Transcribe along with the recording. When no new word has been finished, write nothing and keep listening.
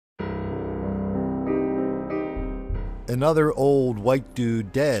Another old white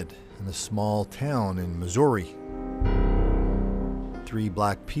dude dead in a small town in Missouri. 3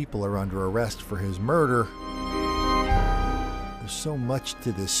 black people are under arrest for his murder. There's so much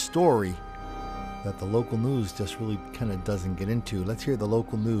to this story that the local news just really kind of doesn't get into. Let's hear the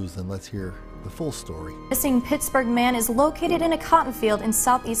local news and let's hear the full story. Missing Pittsburgh man is located in a cotton field in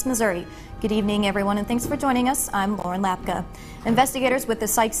southeast Missouri. Good evening, everyone, and thanks for joining us. I'm Lauren Lapka. Investigators with the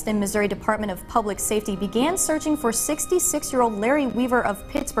Sikeston, Missouri Department of Public Safety began searching for 66-year-old Larry Weaver of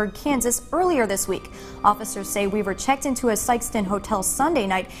Pittsburgh, Kansas earlier this week. Officers say Weaver checked into a Sikeston hotel Sunday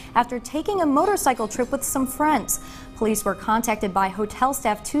night after taking a motorcycle trip with some friends. Police were contacted by hotel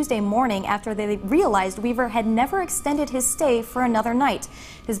staff Tuesday morning after they realized Weaver had never extended his stay for another night.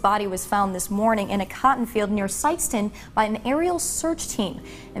 His body was found this morning in a cotton field near Sikeston by an aerial search team.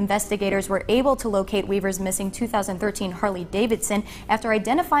 Investigators were able to locate Weaver's missing 2013 Harley Davidson after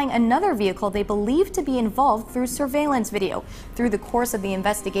identifying another vehicle they believed to be involved through surveillance video. Through the course of the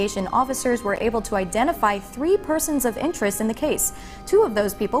investigation, officers were able to identify 3 persons of interest in the case. 2 of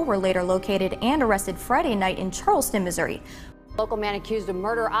those people were later located and arrested Friday night in Charleston, Missouri. Local man accused of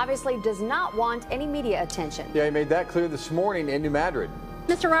murder obviously does not want any media attention. Yeah, he made that clear this morning in New Madrid.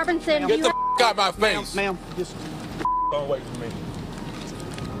 Mr. Robinson, get the out of my face. Ma'am, just Don't wait for me.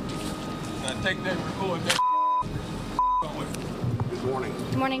 Now take that record that away. good morning.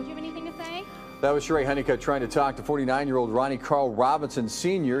 Good morning. Do you have anything to say? That was Sheree Honeycutt trying to talk to 49-year-old Ronnie Carl Robinson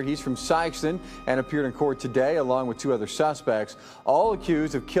Sr. He's from Sikeston and appeared in court today along with 2 other suspects, all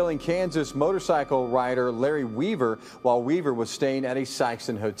accused of killing Kansas motorcycle rider Larry Weaver while Weaver was staying at a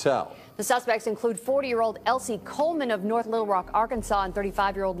Sikeston hotel. The suspects include 40-year-old Elsie Coleman of North Little Rock, Arkansas, and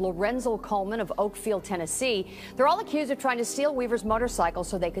 35-year-old Lorenzo Coleman of Oakfield, Tennessee. They're all accused of trying to steal Weaver's motorcycle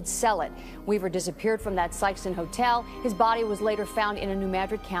so they could sell it. Weaver disappeared from that Sikeston hotel. His body was later found in a New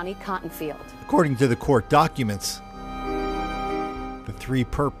Madrid County cotton field. According to the court documents, the 3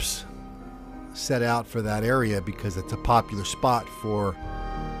 perps set out for that area because it's a popular spot for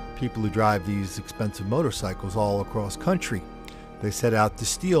people who drive these expensive motorcycles all across country. They set out to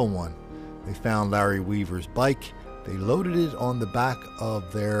steal one. They found Larry Weaver's bike. They loaded it on the back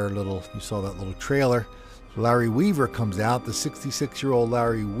of their little, you saw that little trailer. Larry Weaver comes out, the 66-year-old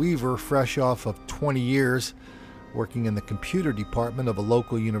Larry Weaver, fresh off of 20 years working in the computer department of a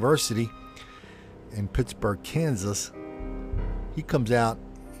local university in Pittsburgh, Kansas. He comes out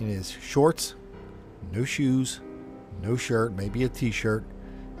in his shorts, no shoes, no shirt, maybe a t-shirt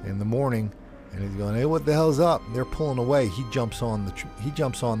in the morning, and he's going, "Hey, what the hell's up?" And they're pulling away. He jumps on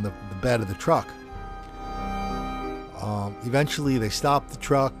the bed of the truck. Eventually, they stop the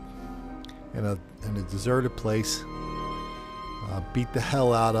truck in a deserted place, beat the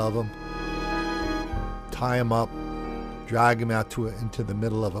hell out of him, tie him up, drag him out into the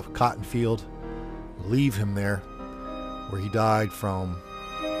middle of a cotton field, leave him there, where he died from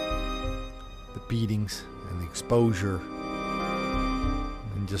the beatings and the exposure.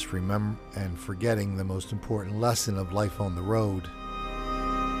 And just forgetting the most important lesson of life on the road.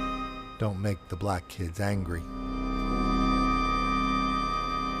 Don't make the black kids angry.